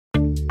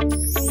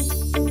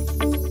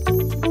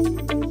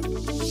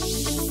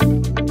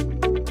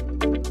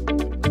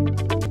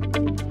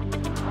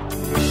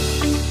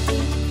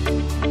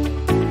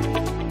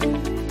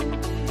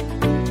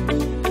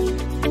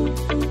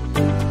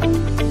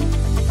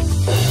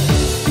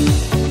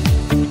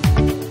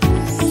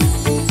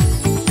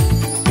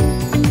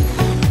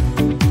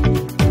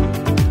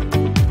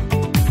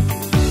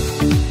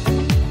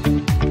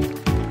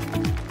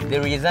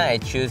reason I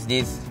choose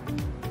this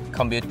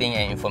Computing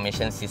and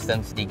Information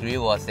Systems degree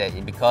was that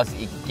because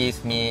it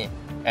gives me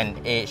an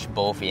edge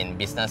both in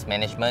business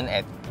management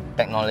and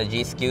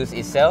technology skills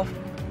itself,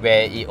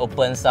 where it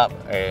opens up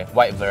a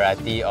wide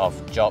variety of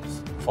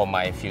jobs for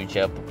my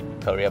future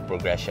career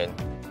progression.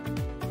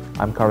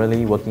 I'm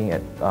currently working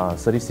at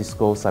Certis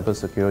Cisco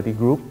Cybersecurity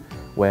Group,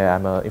 where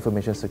I'm an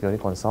information security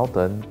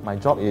consultant. My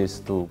job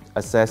is to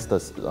assess the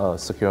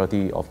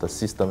security of the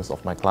systems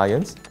of my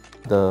clients.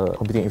 The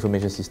Computing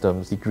Information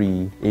Systems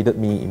degree aided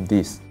me in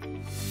this.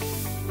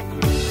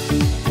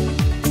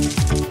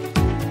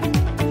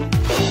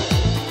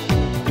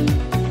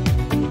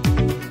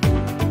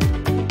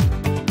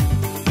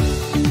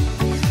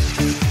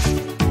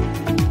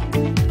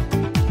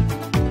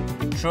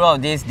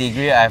 Throughout this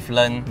degree, I've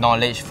learned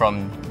knowledge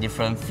from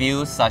different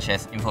fields such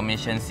as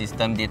information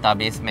system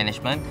database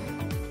management.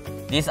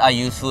 These are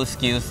useful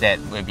skills that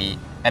will be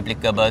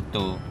applicable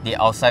to the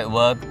outside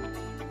world.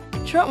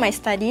 Throughout my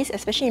studies,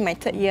 especially in my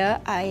third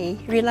year, I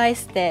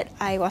realized that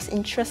I was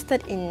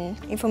interested in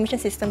information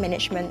system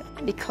management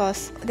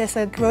because there's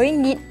a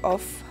growing need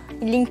of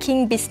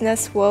linking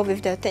business world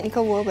with the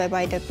technical world,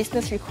 whereby the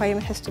business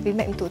requirement has to be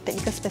met into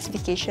technical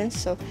specifications.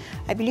 So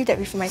I believe that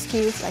with my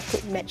skills, I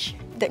could match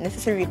the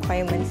necessary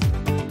requirements.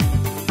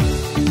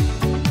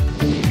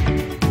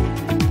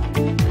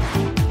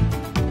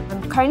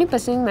 I'm currently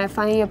pursuing my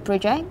final year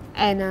project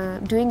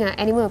and doing an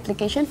animal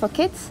application for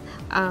kids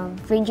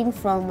ranging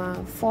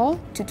from 4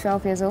 to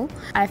 12 years old.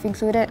 I've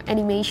included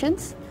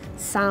animations,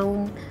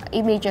 sound,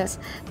 images.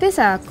 These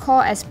are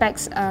core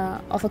aspects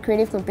of a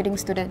creative computing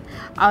student.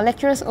 Our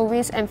lecturers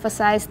always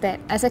emphasize that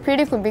as a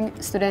creative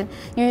computing student,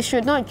 you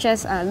should not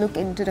just look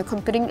into the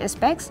computing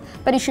aspects,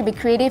 but you should be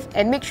creative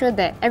and make sure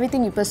that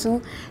everything you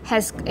pursue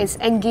is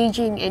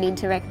engaging and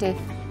interactive.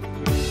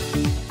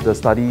 The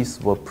studies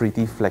were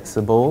pretty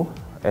flexible,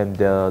 and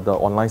the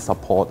online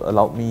support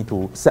allowed me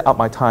to set up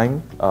my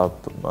time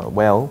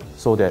well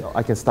so that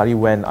I can study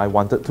when I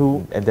wanted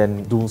to and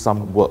then do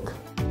some work.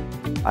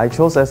 I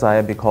chose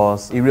SIM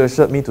because it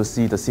reassured me to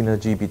see the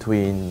synergy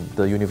between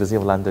the University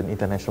of London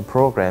international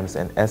programs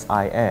and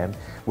SIM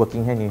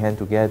working hand in hand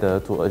together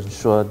to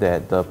ensure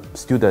that the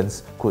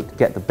students could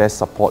get the best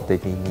support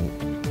that they need.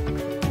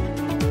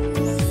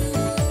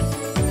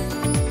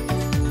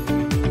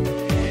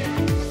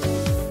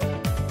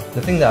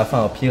 The thing that I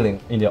found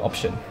appealing in their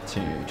option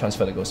to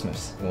transfer to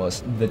Goldsmiths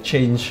was the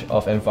change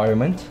of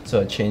environment,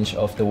 so a change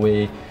of the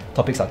way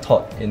topics are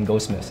taught in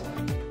Goldsmiths.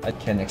 I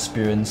can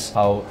experience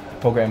how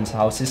programs,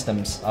 how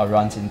systems are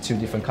run in 2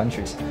 different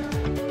countries.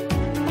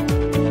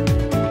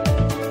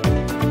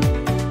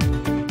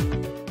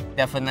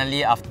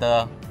 Definitely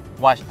after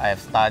what I have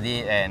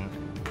studied and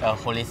a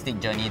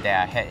holistic journey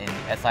that I had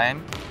in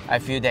SIM, I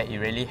feel that it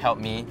really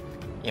helped me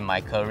in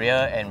my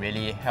career and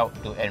really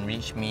helped to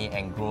enrich me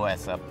and grow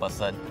as a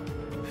person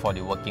for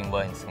the working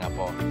world in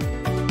Singapore.